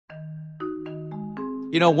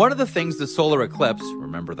You know, one of the things the solar eclipse,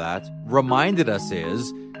 remember that, reminded us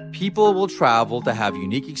is people will travel to have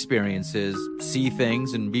unique experiences, see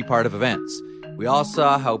things, and be part of events. We all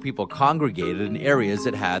saw how people congregated in areas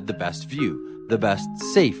that had the best view, the best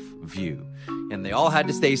safe view. And they all had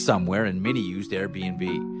to stay somewhere, and many used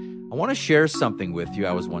Airbnb. I want to share something with you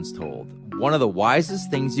I was once told. One of the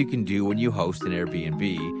wisest things you can do when you host an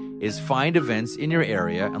Airbnb is find events in your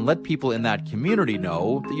area and let people in that community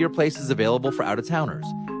know that your place is available for out-of-towners.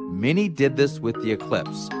 Many did this with the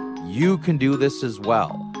eclipse. You can do this as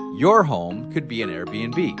well. Your home could be an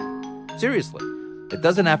Airbnb. Seriously. It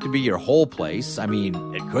doesn't have to be your whole place. I mean,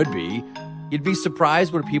 it could be. You'd be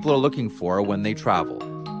surprised what people are looking for when they travel.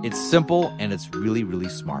 It's simple and it's really, really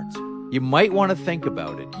smart. You might want to think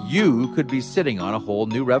about it. You could be sitting on a whole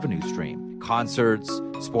new revenue stream. Concerts,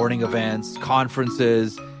 sporting events,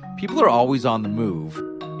 conferences. People are always on the move.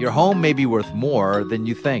 Your home may be worth more than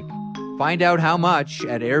you think. Find out how much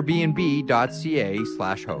at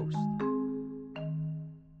airbnb.ca/host.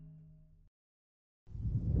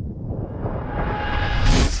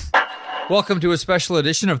 Welcome to a special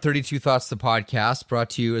edition of 32 Thoughts, the podcast,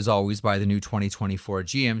 brought to you as always by the new 2024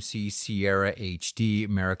 GMC Sierra HD,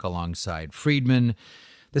 Merrick alongside Friedman.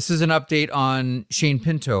 This is an update on Shane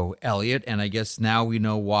Pinto, Elliott, and I guess now we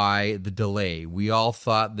know why the delay. We all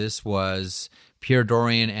thought this was Pierre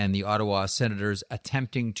Dorion and the Ottawa Senators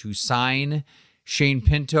attempting to sign Shane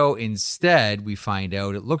Pinto. Instead, we find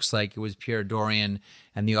out it looks like it was Pierre Dorion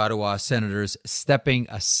and the Ottawa Senators stepping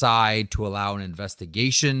aside to allow an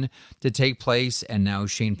investigation to take place, and now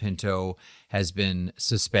Shane Pinto has been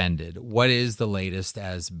suspended. What is the latest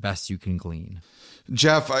as best you can glean?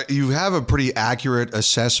 Jeff, you have a pretty accurate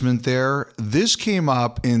assessment there. This came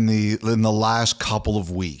up in the last couple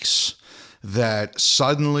of weeks, that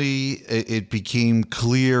suddenly it became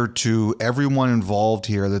clear to everyone involved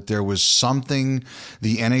here that there was something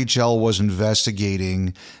the NHL was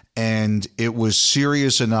investigating, and it was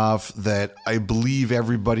serious enough that I believe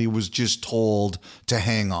everybody was just told to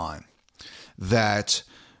hang on, that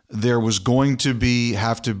there was going to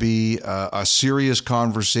have to be a serious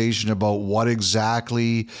conversation about what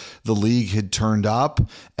exactly the league had turned up,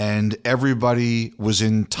 and everybody was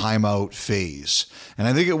in timeout phase. And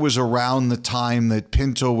I think it was around the time that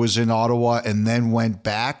Pinto was in Ottawa and then went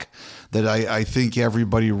back that I think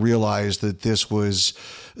everybody realized that this was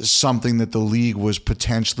something that the league was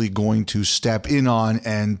potentially going to step in on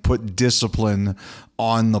and put discipline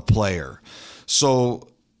on the player. So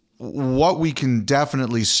what we can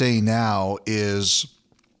definitely say now is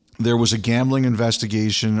there was a gambling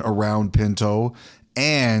investigation around Pinto,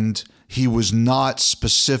 and he was not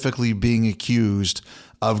specifically being accused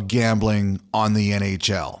of gambling on the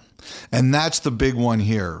NHL. And that's the big one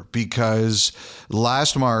here, because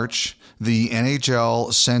last March, the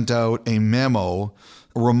NHL sent out a memo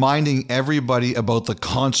reminding everybody about the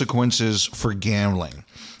consequences for gambling.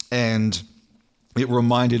 And it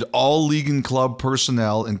reminded all league and club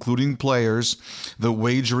personnel, including players, that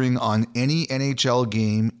wagering on any NHL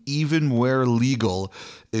game, even where legal,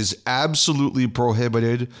 is absolutely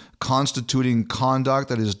prohibited, constituting conduct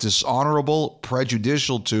that is dishonorable,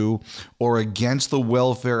 prejudicial to, or against the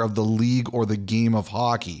welfare of the league or the game of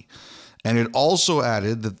hockey. And it also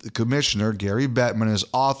added that the commissioner, Gary Bettman, is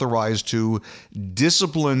authorized to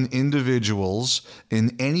discipline individuals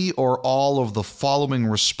in any or all of the following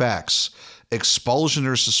respects: expulsion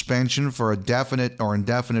or suspension for a definite or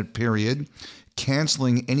indefinite period,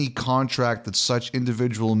 canceling any contract that such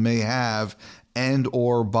individual may have, and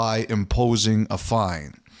or by imposing a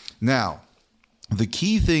fine. Now, the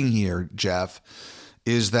key thing here, Jeff,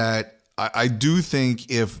 is that I do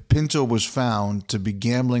think if Pinto was found to be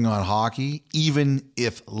gambling on hockey, even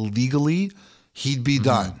if legally, he'd be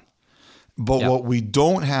done. But what we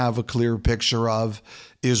don't have a clear picture of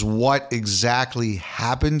is what exactly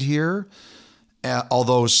happened here.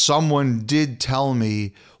 Although someone did tell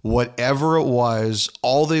me whatever it was,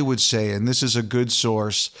 all they would say, and this is a good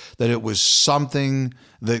source, that it was something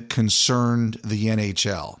that concerned the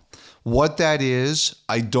NHL. What that is,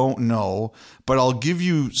 I don't know, but I'll give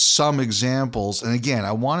you some examples. And again,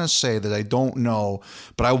 I want to say that I don't know,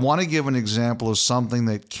 but I want to give an example of something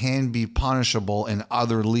that can be punishable in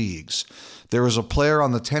other leagues. There was a player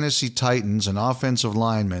on the Tennessee Titans, an offensive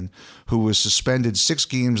lineman, who was suspended 6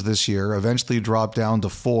 games this year, eventually dropped down to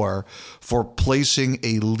 4, for placing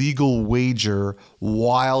a legal wager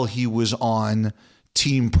while he was on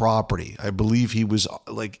team property. I believe he was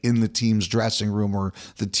like in the team's dressing room or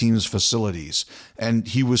the team's facilities, and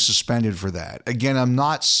he was suspended for that. Again, I'm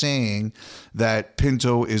not saying that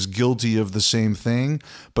Pinto is guilty of the same thing,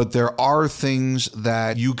 but there are things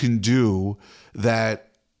that you can do that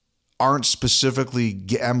aren't specifically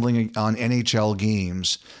gambling on NHL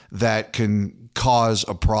games that can cause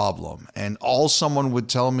a problem. And all someone would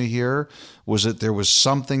tell me here was that there was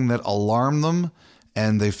something that alarmed them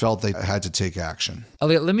and they felt they had to take action.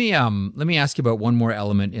 Elliot, let me ask you about one more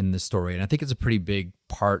element in this story, and I think it's a pretty big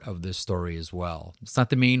part of this story as well. It's not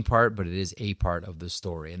the main part, but it is a part of the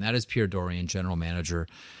story, and that is Pierre Dorion, general manager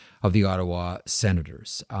of the Ottawa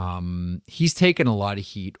Senators. He's taken a lot of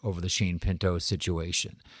heat over the Shane Pinto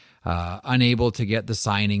situation. Unable to get the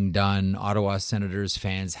signing done, Ottawa Senators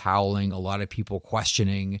fans howling, a lot of people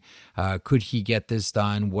questioning, could he get this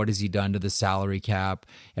done? What has he done to the salary cap?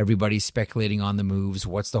 Everybody speculating on the moves.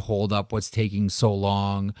 What's the holdup? What's taking so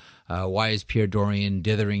long? Why is Pierre Dorion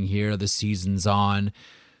dithering here? The season's on.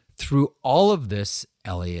 Through all of this,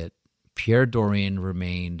 Elliot, Pierre Dorion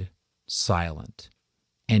remained silent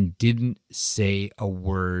and didn't say a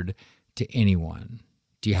word to anyone.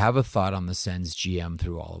 Do you have a thought on the Sens GM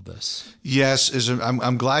through all of this? Yes,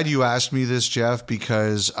 I'm glad you asked me this, Jeff,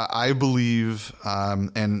 because I believe,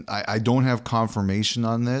 and I don't have confirmation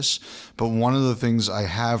on this, but one of the things I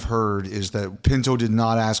have heard is that Pinto did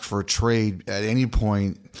not ask for a trade at any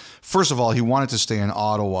point. First of all, he wanted to stay in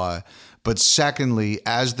Ottawa, but secondly,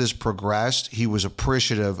 as this progressed, he was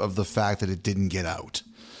appreciative of the fact that it didn't get out.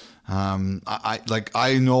 I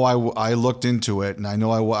looked into it, and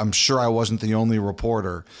I'm sure I wasn't the only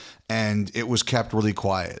reporter, and it was kept really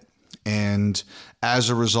quiet. And as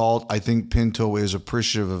a result, I think Pinto is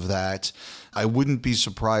appreciative of that. I wouldn't be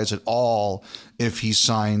surprised at all if he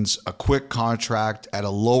signs a quick contract at a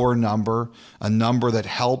lower number, a number that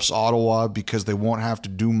helps Ottawa because they won't have to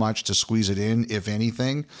do much to squeeze it in, if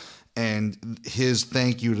anything. And his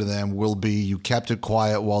thank you to them will be, you kept it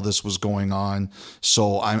quiet while this was going on,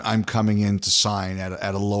 so I'm coming in to sign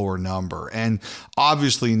at a lower number. And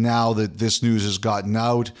obviously now that this news has gotten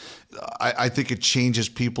out, I think it changes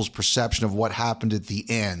people's perception of what happened at the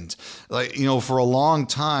end. For a long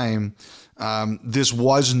time, this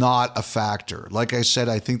was not a factor. Like I said,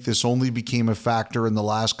 I think this only became a factor in the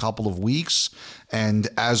last couple of weeks, and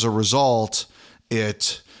as a result,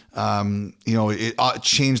 it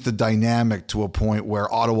changed the dynamic to a point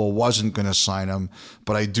where Ottawa wasn't going to sign him.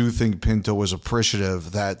 But I do think Pinto was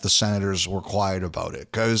appreciative that the Senators were quiet about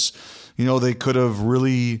it because, they could have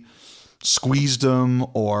really squeezed him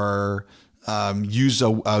or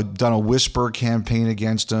done a whisper campaign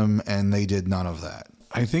against him, and they did none of that.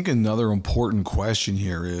 I think another important question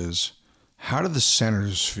here is, how do the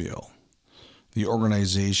Senators feel? The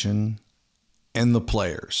organization and the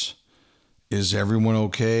players. Is everyone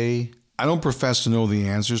okay? I don't profess to know the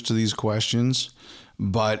answers to these questions,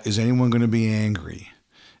 but is anyone going to be angry?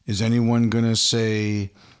 Is anyone going to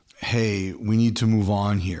say, hey, we need to move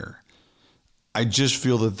on here? I just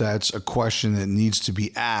feel that that's a question that needs to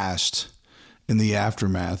be asked in the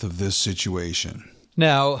aftermath of this situation.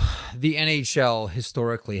 Now, the NHL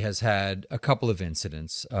historically has had a couple of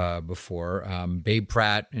incidents before. Babe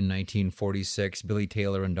Pratt in 1946, Billy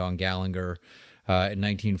Taylor and Don Gallagher in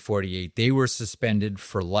 1948. They were suspended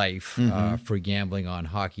for life for gambling on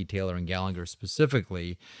hockey, Taylor and Gallagher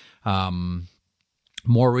specifically.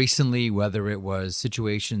 More recently, whether it was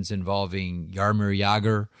situations involving Jaromir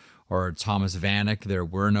Jagr or Thomas Vanek, there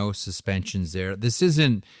were no suspensions there. This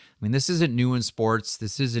isn't new in sports.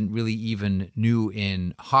 This isn't really even new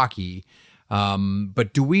in hockey.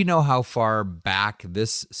 But do we know how far back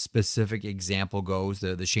this specific example goes,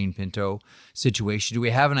 the Shane Pinto situation? Do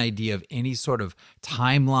we have an idea of any sort of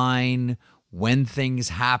timeline, when things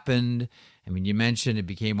happened? I mean, you mentioned it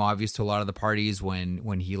became obvious to a lot of the parties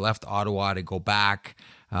when he left Ottawa to go back.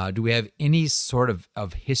 Do we have any sort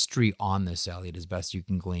of history on this, Elliot, as best you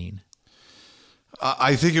can glean?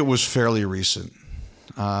 I think it was fairly recent.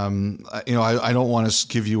 I don't want to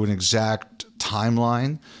give you an exact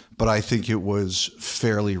timeline, but I think it was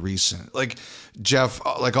fairly recent. Like, Jeff,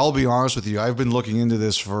 I'll be honest with you, I've been looking into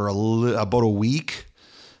this for about a week,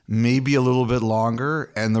 maybe a little bit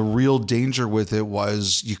longer, and the real danger with it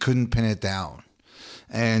was you couldn't pin it down.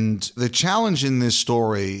 And the challenge in this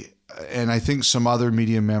story, and I think some other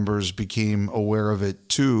media members became aware of it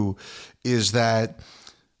too, is that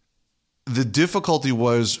the difficulty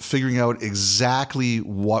was figuring out exactly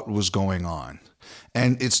what was going on.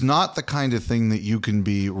 And it's not the kind of thing that you can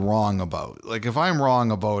be wrong about. Like, if I'm wrong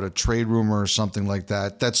about a trade rumor or something like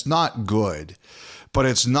that, that's not good. But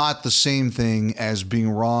it's not the same thing as being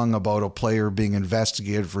wrong about a player being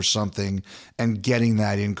investigated for something and getting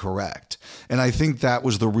that incorrect. And I think that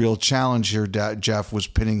was the real challenge here, Jeff, was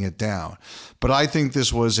pinning it down. But I think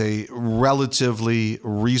this was a relatively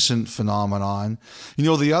recent phenomenon.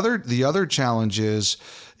 The other challenge is,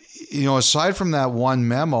 aside from that one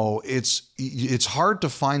memo, it's hard to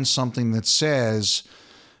find something that says,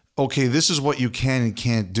 okay, this is what you can and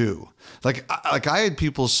can't do. Like I had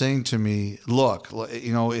people saying to me, look,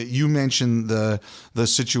 you mentioned the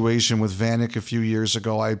situation with Vanek a few years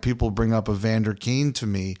ago. I had people bring up Evander Kane to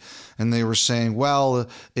me, and they were saying, well,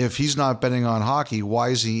 if he's not betting on hockey, why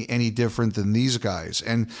is he any different than these guys?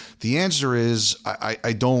 And the answer is,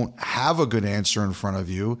 I don't have a good answer in front of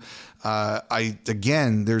you.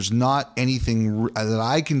 There's not anything that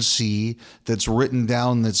I can see that's written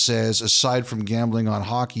down that says, aside from gambling on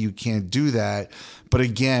hockey, you can't do that. But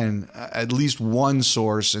again, at least one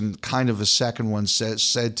source and kind of a second one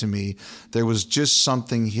said to me, there was just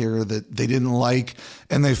something here that they didn't like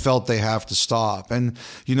and they felt they have to stop. And,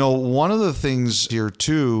 one of the things here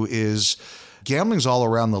too is gambling's all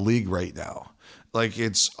around the league right now. Like,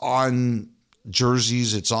 it's on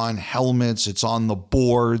jerseys, it's on helmets, it's on the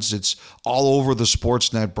boards, it's all over the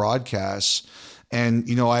Sportsnet broadcasts. And,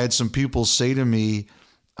 I had some people say to me,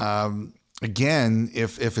 again,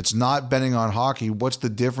 if it's not betting on hockey, what's the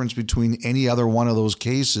difference between any other one of those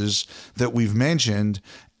cases that we've mentioned?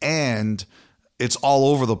 And it's all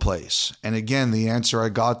over the place. And again, the answer I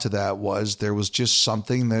got to that was there was just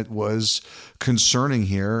something that was concerning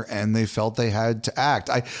here, and they felt they had to act.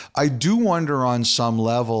 I do wonder on some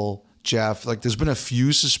level, Jeff, like there's been a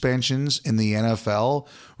few suspensions in the NFL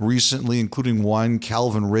recently, including one,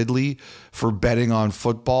 Calvin Ridley, for betting on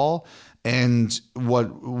football. And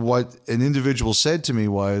what an individual said to me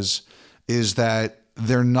is that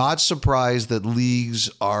they're not surprised that leagues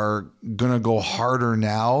are going to go harder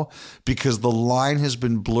now because the line has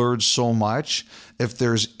been blurred so much. If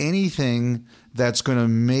there's anything that's going to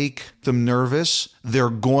make them nervous, they're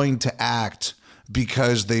going to act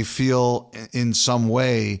because they feel in some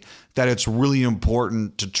way that it's really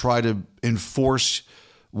important to try to enforce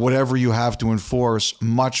whatever you have to enforce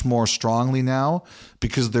much more strongly now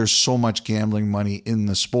because there's so much gambling money in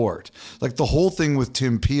the sport. Like the whole thing with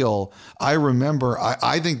Tim Peel, I remember,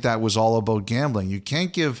 I think that was all about gambling. You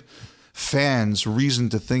can't give fans reason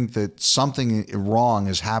to think that something wrong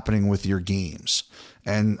is happening with your games.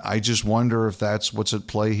 And I just wonder if that's what's at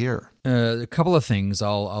play here. A couple of things.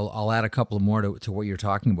 I'll add a couple more to what you're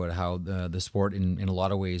talking about, how the sport in a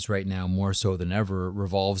lot of ways right now, more so than ever,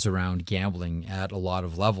 revolves around gambling at a lot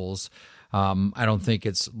of levels. I don't think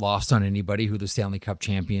it's lost on anybody who the Stanley Cup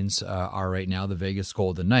champions are right now, the Vegas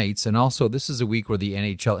Golden Knights. And also, this is a week where the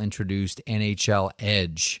NHL introduced NHL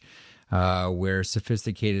Edge, where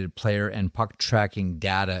sophisticated player and puck tracking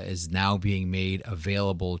data is now being made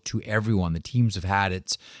available to everyone. The teams have had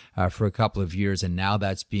it for a couple of years, and now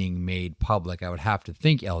that's being made public. I would have to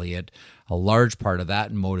think, Elliot, a large part of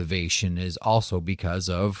that motivation is also because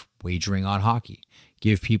of wagering on hockey.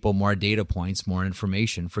 Give people more data points, more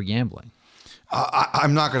information for gambling.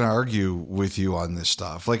 I'm not going to argue with you on this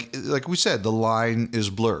stuff. Like we said, the line is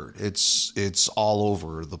blurred. It's all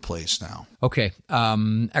over the place now. Okay.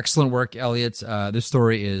 Excellent work, Elliot. This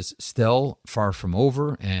story is still far from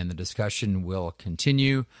over, and the discussion will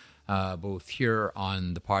continue both here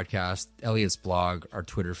on the podcast, Elliot's blog, our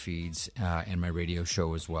Twitter feeds, and my radio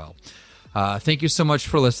show as well. Thank you so much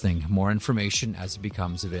for listening. More information as it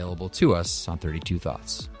becomes available to us on 32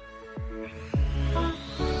 Thoughts.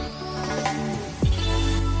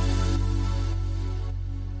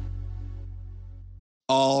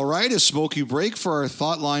 All right, a smoky break for our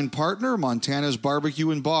Thoughtline partner, Montana's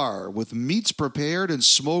Barbecue and Bar. With meats prepared and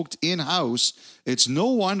smoked in-house, it's no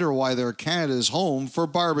wonder why they're Canada's home for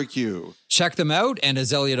barbecue. Check them out, and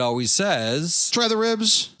as Elliot always says, try the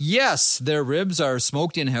ribs. Yes, their ribs are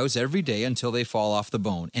smoked in-house every day until they fall off the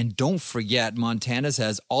bone. And don't forget, Montana's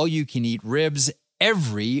has all-you-can-eat ribs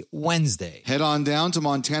every Wednesday. Head on down to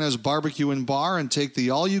Montana's Barbecue and Bar and take the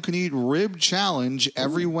all-you-can-eat rib challenge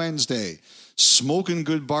every Wednesday. Smoking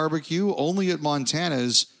good barbecue only at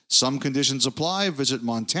Montana's. Some conditions apply. Visit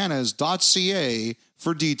montanas.ca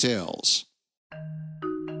for details.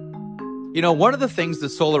 One of the things the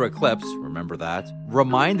solar eclipse, remember that,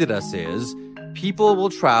 reminded us is people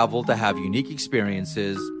will travel to have unique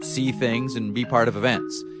experiences, see things, and be part of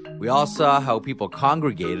events. We all saw how people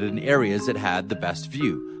congregated in areas that had the best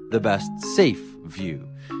view, the best safe view.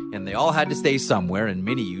 And they all had to stay somewhere, and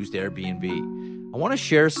many used Airbnb. I want to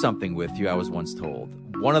share something with you I was once told.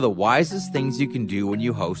 One of the wisest things you can do when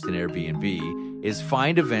you host an Airbnb is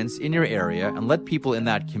find events in your area and let people in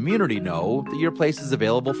that community know that your place is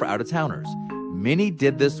available for out-of-towners. Many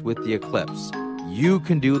did this with the eclipse. You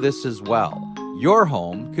can do this as well. Your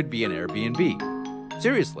home could be an Airbnb.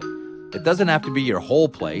 Seriously, it doesn't have to be your whole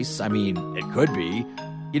place. I mean, it could be.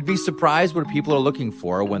 You'd be surprised what people are looking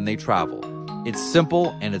for when they travel. It's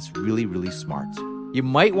simple and it's really, really smart. you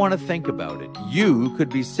might want to think about it. You could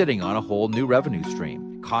be sitting on a whole new revenue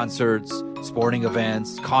stream. Concerts, sporting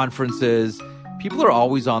events, conferences. People are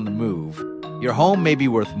always on the move. Your home may be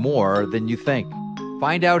worth more than you think.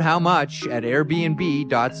 Find out how much at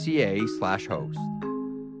airbnb.ca/host.